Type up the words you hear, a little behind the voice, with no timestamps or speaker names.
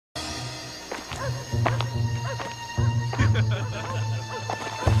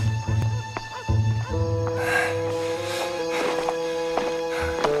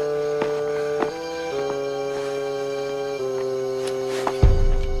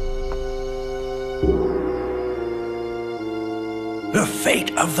The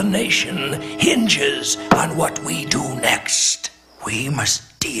fate of the nation hinges on what we do next. We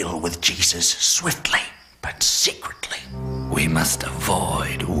must deal with Jesus swiftly, but secretly. We must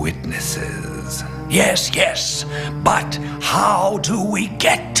avoid witnesses. Yes, yes, but how do we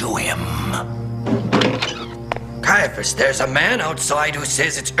get to him? Caiaphas, there's a man outside who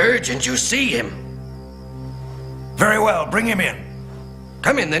says it's urgent you see him. Very well, bring him in.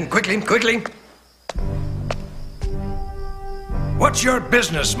 Come in then, quickly, quickly. What's your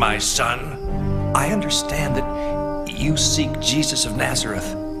business, my son? I understand that you seek Jesus of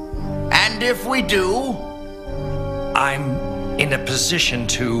Nazareth. And if we do? I'm in a position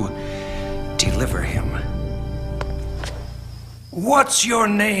to deliver him. What's your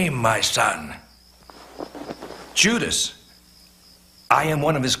name, my son? Judas. I am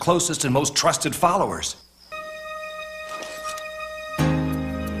one of his closest and most trusted followers.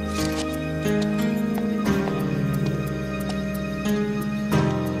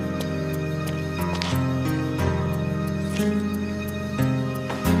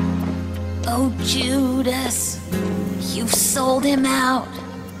 Oh, Judas, you've sold him out.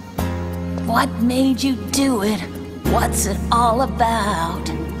 What made you do it? What's it all about?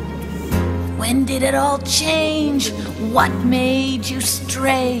 When did it all change? What made you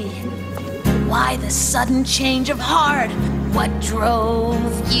stray? Why the sudden change of heart? What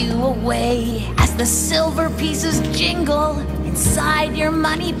drove you away? As the silver pieces jingle inside your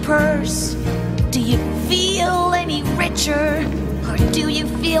money purse, do you feel any richer? Or do you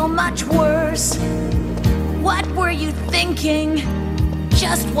feel much worse? What were you thinking?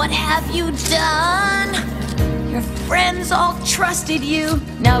 Just what have you done? Your friends all trusted you.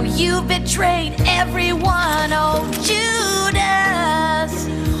 Now you've betrayed everyone. Oh, Judas,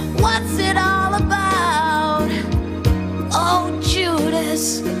 what's it all about? Oh,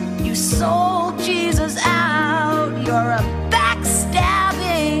 Judas, you sold Jesus out. You're a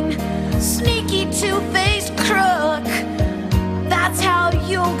backstabbing, sneaky, two-faced crook. That's how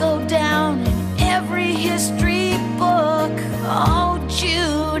you'll go down in every history book. Oh,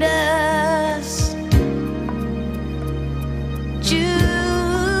 Judas. Judas.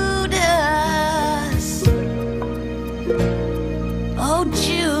 Oh,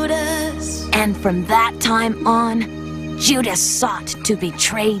 Judas. And from that time on, Judas sought to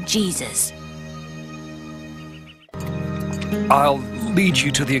betray Jesus. I'll lead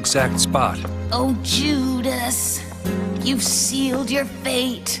you to the exact spot. Oh, Judas. You've sealed your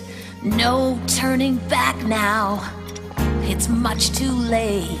fate. No turning back now. It's much too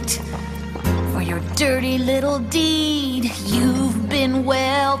late. For your dirty little deed, you've been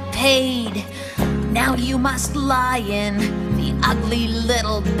well paid. Now you must lie in the ugly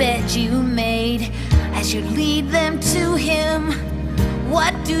little bed you made. As you lead them to him,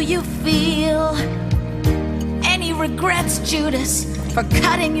 what do you feel? Any regrets, Judas, for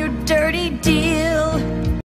cutting your dirty deal?